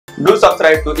Do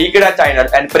subscribe to Ekeeda channel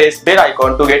and press bell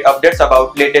icon to get updates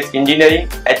about latest engineering,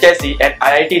 HSC and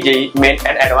IIT JEE main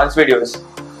and advanced videos.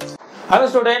 Hello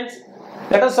students,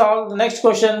 let us solve the next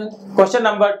question, question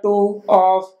number 2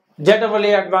 of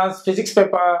JEE Advanced Physics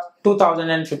paper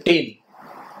 2015.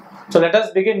 So let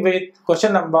us begin with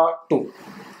question number 2.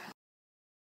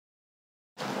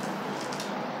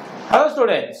 Hello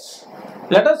students,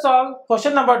 let us solve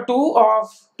question number 2 of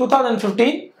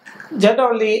 2015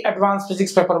 JEE Advanced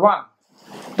Physics paper 1.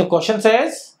 The question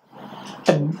says,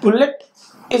 a bullet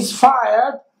is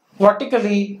fired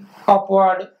vertically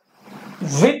upward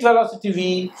with velocity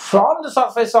v from the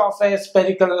surface of a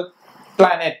spherical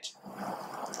planet.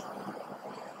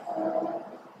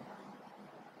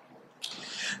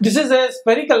 This is a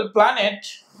spherical planet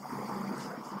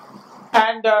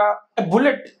and a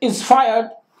bullet is fired.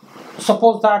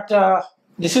 Suppose that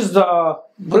this is the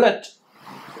bullet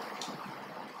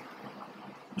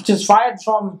which is fired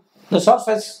from the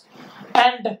surface,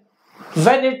 and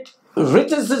when it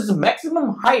reaches its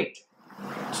maximum height,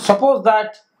 suppose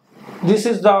that this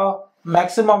is the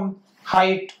maximum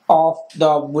height of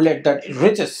the bullet that it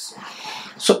reaches.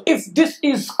 So if this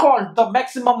is called the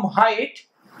maximum height,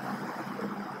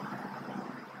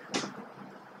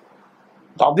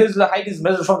 obviously the height is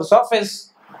measured from the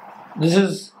surface, this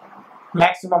is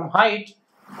maximum height,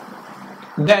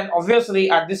 then obviously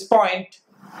at this point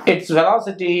its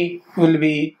velocity will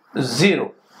be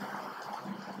 0.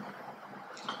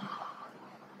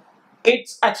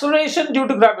 Its acceleration due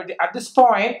to gravity, at this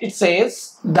point it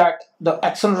says that the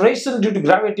acceleration due to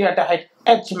gravity at a height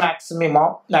h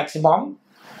maximum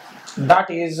that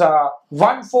is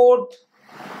 1/4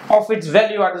 of its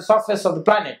value at the surface of the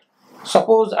planet.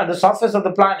 Suppose at the surface of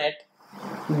the planet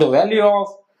the value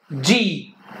of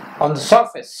g on the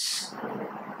surface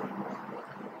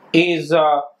is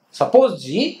suppose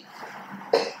g,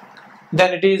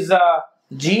 then it is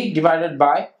g divided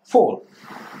by 4.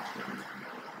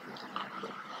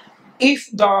 If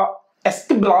the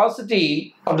escape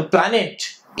velocity of the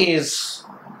planet is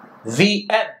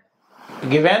Vn,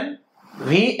 given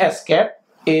V escape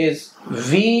is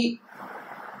Vn.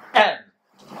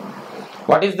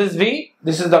 What is this V?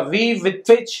 This is the V with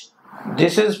which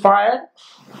this is fired,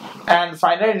 and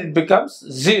finally it becomes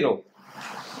 0.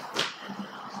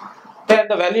 Then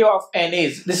the value of n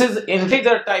is, this is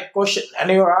integer type question and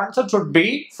your answer should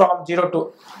be from 0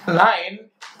 to 9,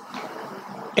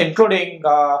 including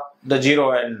the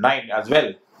 0 and 9 as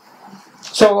well.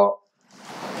 So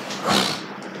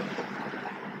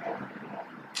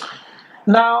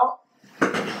now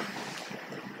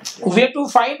we have to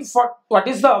find what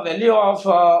is the value of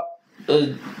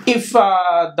if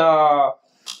the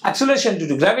acceleration due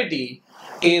to gravity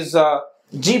is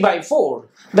g by 4,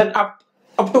 then up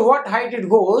to what height it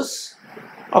goes,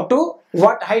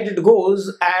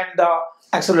 and the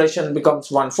acceleration becomes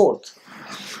 1/4.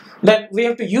 Then we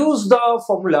have to use the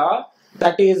formula,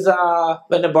 that is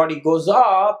when the body goes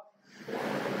up,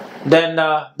 then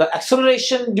the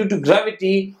acceleration due to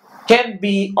gravity can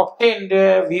be obtained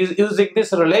using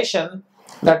this relation,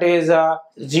 that is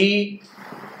g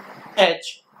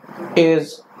h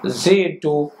is z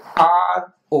to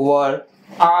r over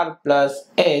r plus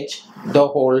h the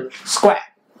whole square,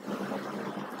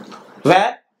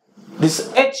 where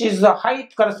this h is the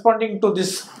height corresponding to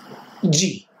this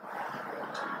g.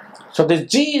 So this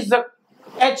g is the,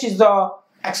 h is the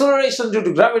acceleration due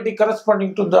to gravity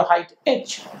corresponding to the height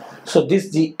h. So this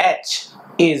gh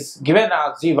is given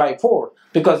as g by 4,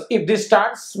 because if this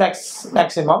starts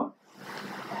maximum,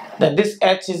 then this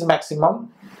h is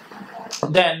maximum,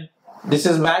 then this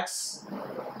is max,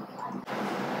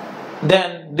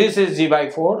 then this is g by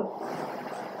 4,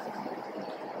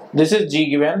 this is g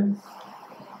given,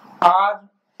 r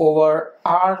over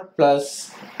r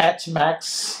plus h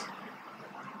max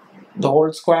the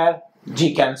whole square,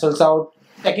 g cancels out,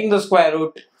 taking the square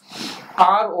root,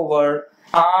 r over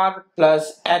r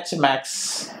plus h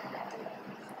max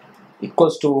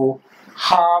equals to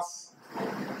half.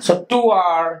 So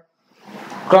 2r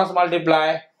cross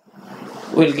multiply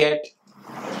will get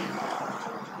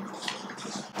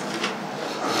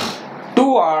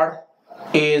 2r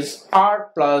is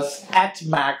r plus h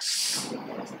max.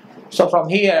 So from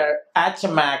here h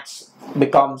max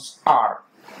becomes r.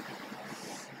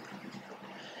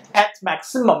 H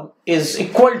maximum is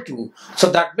equal to, so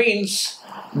that means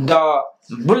the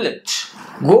bullet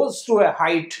goes to a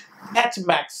height h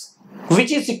max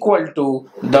which is equal to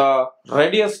the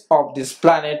radius of this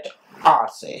planet r,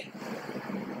 say.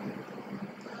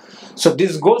 So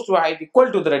this goes to a height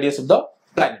equal to the radius of the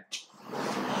planet.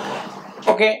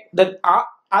 Okay, then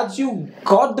as you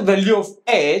got the value of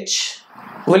h,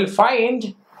 we'll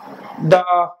find the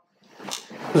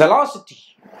velocity,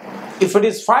 if it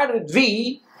is fired with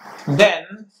V,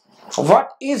 then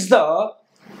what is the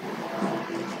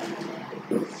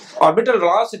orbital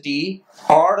velocity,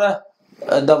 or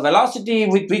the velocity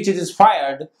with which it is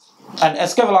fired? And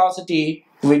SK velocity,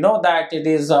 we know that it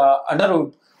is under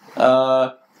root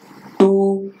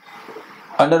 2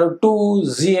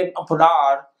 Gm upon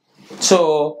R.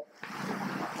 So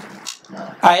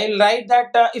I'll write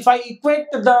that if I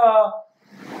equate the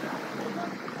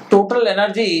total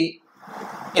energy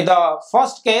in the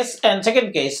first case and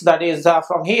second case, that is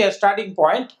from here starting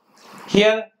point,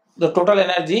 here the total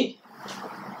energy,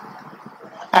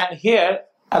 and here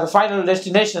at the final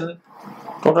destination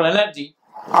total energy,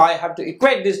 I have to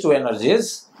equate these two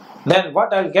energies. Then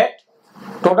what I'll get,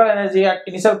 total energy at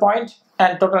initial point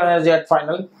and total energy at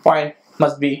final point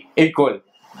must be equal,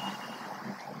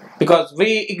 because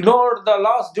we ignore the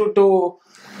loss due to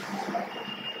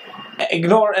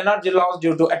energy loss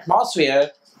due to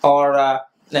atmosphere or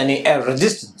any air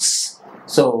resistance.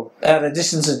 So air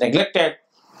resistance is neglected.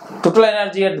 Total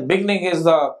energy at the beginning is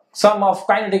the sum of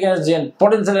kinetic energy and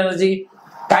potential energy.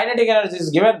 Kinetic energy is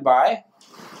given by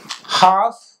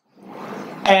half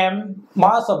m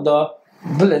mass of the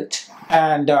bullet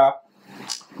and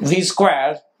v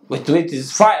square with which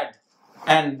is fired,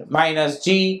 and minus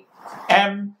g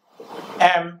m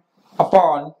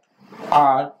upon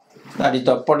r, that is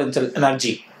the potential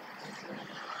energy,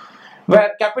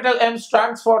 where capital M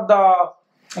stands for the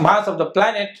mass of the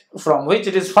planet from which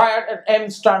it is fired and M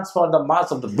stands for the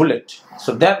mass of the bullet.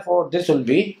 So therefore this will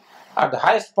be at the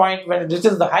highest point. When it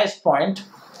reaches the highest point,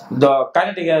 the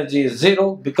kinetic energy is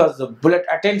 0 because the bullet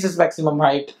attains its maximum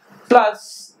height,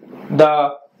 plus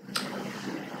the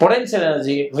potential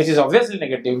energy, which is obviously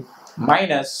negative,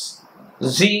 minus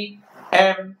z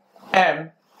m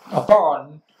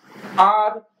upon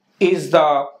r is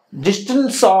the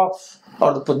distance of,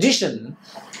 or the position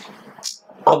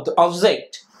of the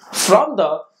object from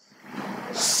the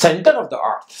center of the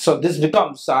earth. So this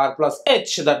becomes r plus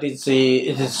h, that is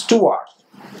it is 2r.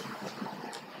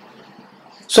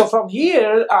 So from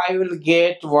here I will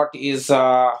get what is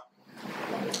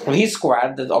v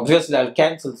squared, that obviously I'll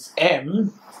cancel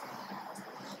m.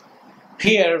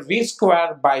 Here v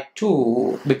squared by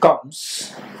 2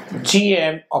 becomes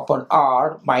gm upon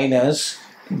r minus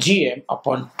gm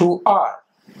upon 2r.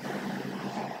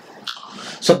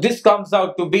 So this comes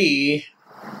out to be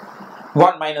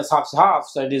 1 minus half half,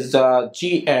 so it is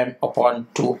gm upon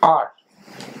 2r.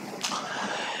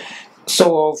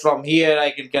 So from here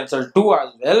I can cancel 2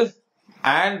 as well,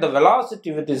 and the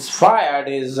velocity which is fired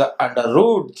is under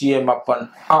root gm upon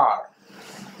r.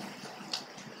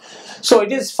 So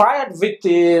it is fired with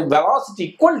a velocity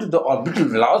equal to the orbital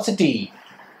velocity.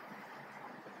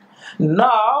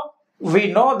 Now we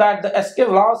know that the escape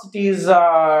velocity is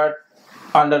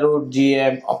under root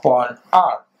gm upon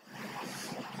r.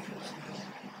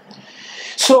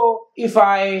 So if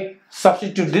I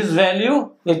substitute this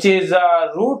value, which is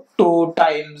root 2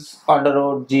 times under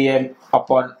root gm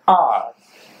upon r,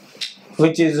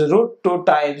 which is root 2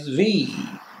 times v,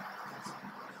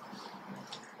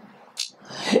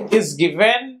 is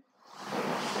given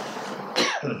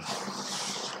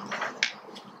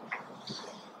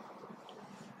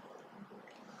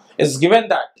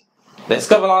that the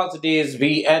escape velocity is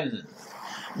Vn.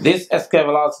 This escape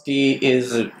velocity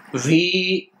is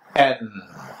Vn.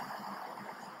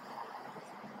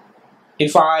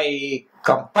 If I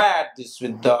compare this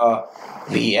with the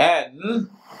Vn,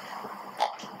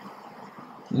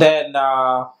 then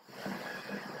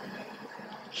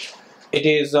it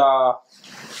is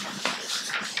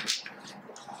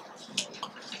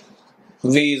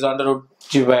V is under root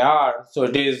g by r, so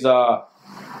it is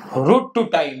root 2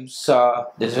 times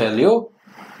this value.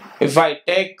 If I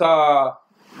take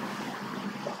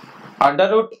under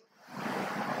root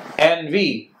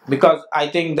nv, because I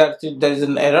think that there is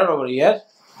an error over here,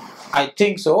 I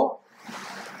think so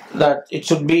that it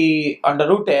should be under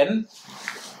root n.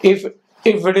 If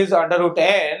it is under root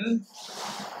n,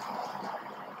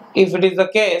 if it is the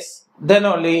case, then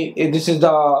only this is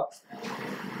the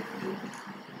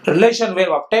relation we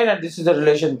have obtained and this is the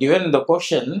relation given in the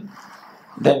question.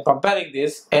 Then comparing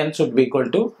this, n should be equal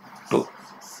to 2.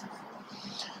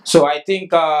 So I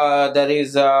think there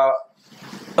is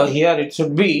here it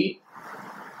should be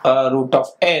root of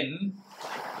n,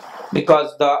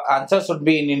 because the answer should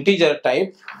be in integer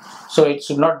type, so it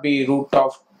should not be root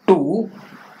of 2.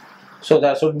 So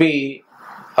there should be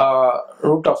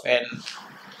root of n.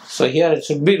 So here it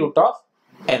should be root of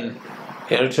n.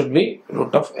 Here it should be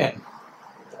root of n.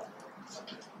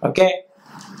 Okay.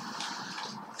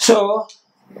 So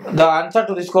the answer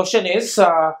to this question is 2.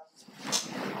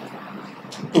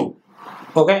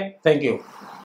 Okay, thank you.